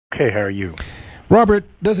okay. How are you? Robert,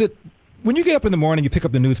 when you get up in the morning, you pick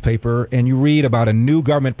up the newspaper and you read about a new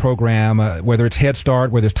government program, whether it's Head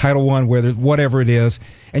Start, whether it's Title I, whatever it is,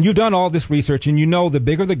 and you've done all this research and you know the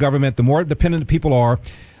bigger the government, the more dependent people are,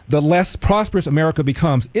 the less prosperous America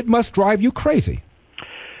becomes. It must drive you crazy.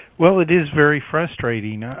 Well, it is very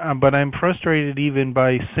frustrating, but I'm frustrated even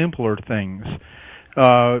by simpler things.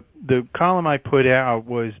 The column I put out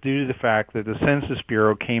was due to the fact that the Census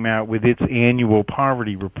Bureau came out with its annual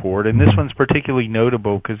poverty report, and this one's particularly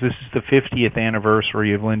notable because this is the 50th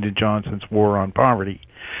anniversary of Lyndon Johnson's War on Poverty.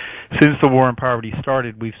 Since the War on Poverty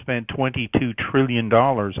started, we've spent $22 trillion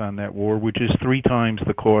on that war, which is 3 times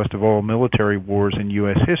the cost of all military wars in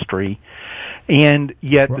U.S. history. And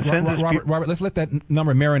yet the Census Bureau... Robert, let's let that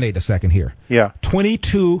number marinate a second here. Yeah.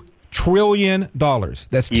 $22 trillion.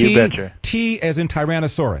 That's T as in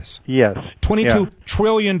Tyrannosaurus. Yes. $22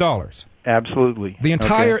 trillion. Absolutely. The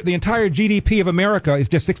entire GDP of America is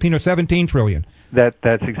just 16 or 17 trillion.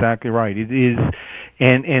 That's exactly right. It is,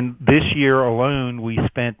 and this year alone we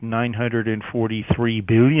spent $943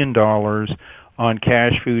 billion on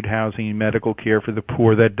cash, food, housing, and medical care for the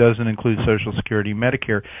poor. That doesn't include Social Security and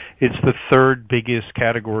Medicare. It's the third biggest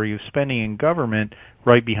category of spending in government,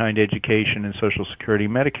 right behind education and Social Security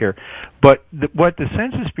and Medicare. But what the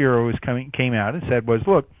Census Bureau came out and said was,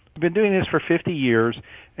 look, we've been doing this for 50 years,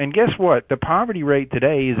 and guess what? The poverty rate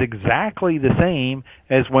today is exactly the same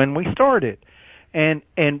as when we started. And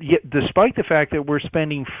yet, despite the fact that we're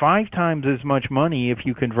spending 5 times as much money if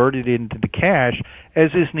you convert it into the cash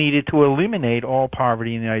as is needed to eliminate all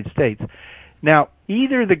poverty in the United States. Now,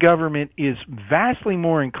 either the government is vastly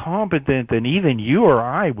more incompetent than even you or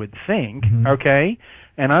I would think, okay?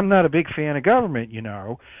 And I'm not a big fan of government, you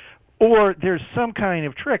know. Or there's some kind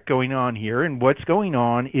of trick going on here, and what's going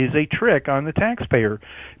on is a trick on the taxpayer.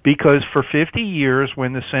 Because for 50 years,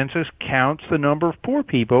 when the census counts the number of poor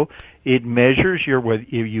people, it measures whether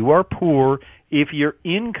you are poor if your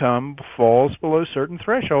income falls below certain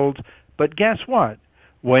thresholds. But guess what?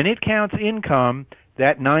 When it counts income,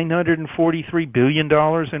 that $943 billion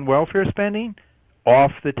in welfare spending,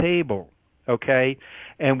 off the table. Okay?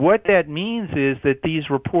 And what that means is that these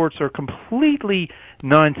reports are completely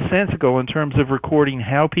nonsensical in terms of recording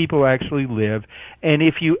how people actually live. And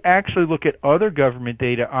if you actually look at other government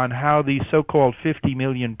data on how these so-called 50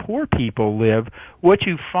 million poor people live, what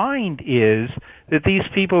you find is that these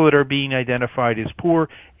people that are being identified as poor,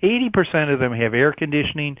 80% of them have air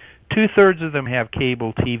conditioning, 2/3 of them have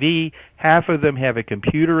cable TV, half of them have a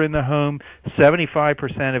computer in the home,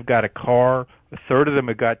 75% have got a car, 1/3 of them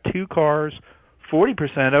have got 2 cars,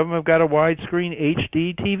 40% of them have got a widescreen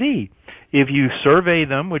HD TV. If you survey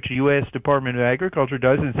them, which the U.S. Department of Agriculture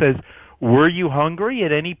does, it says, were you hungry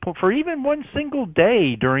at any point for even one single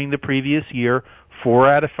day during the previous year? 4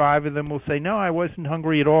 out of 5 of them will say, no, I wasn't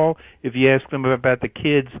hungry at all. If you ask them about the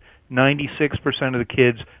kids, 96% of the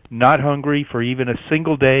kids not hungry for even a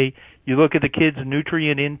single day. You look at the kids'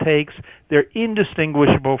 nutrient intakes, they're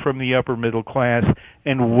indistinguishable from the upper middle class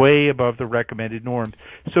and way above the recommended norms.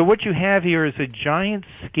 So what you have here is a giant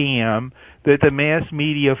scam that the mass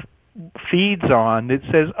media feeds on that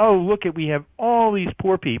says, oh, look, we have all these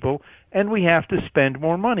poor people and we have to spend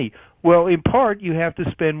more money. Well, in part, you have to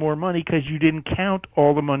spend more money because you didn't count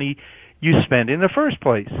all the money you spent in the first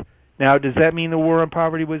place. Now, does that mean the war on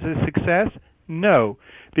poverty was a success? No,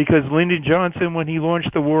 because Lyndon Johnson, when he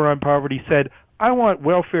launched the war on poverty, said, I want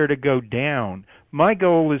welfare to go down. My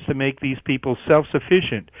goal is to make these people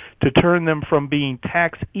self-sufficient, to turn them from being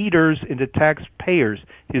tax eaters into taxpayers.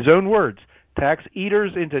 His own words, tax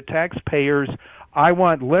eaters into taxpayers. I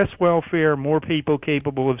want less welfare, more people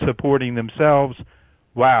capable of supporting themselves.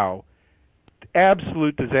 Wow.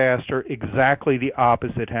 Absolute disaster. Exactly the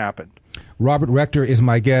opposite happened. Robert Rector is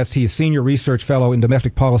my guest. He is Senior Research Fellow in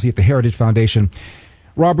Domestic Policy at the Heritage Foundation.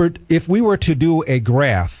 Robert, if we were to do a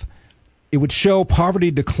graph, it would show poverty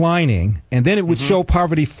declining, and then it would show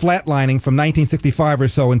poverty flatlining from 1965 or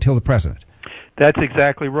so until the present. That's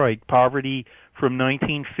exactly right. Poverty from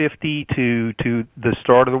 1950 to the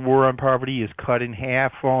start of the war on poverty is cut in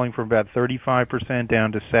half, falling from about 35%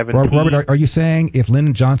 down to 17%. Robert, are you saying if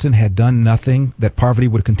Lyndon Johnson had done nothing, that poverty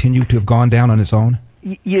would continue to have gone down on its own?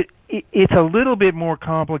 It's a little bit more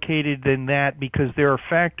complicated than that because there are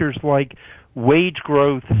factors like wage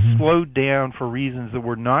growth slowed down for reasons that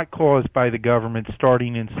were not caused by the government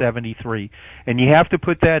starting in 73. And you have to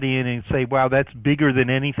put that in and say, wow, that's bigger than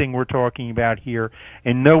anything we're talking about here,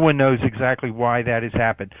 and no one knows exactly why that has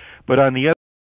happened. But on the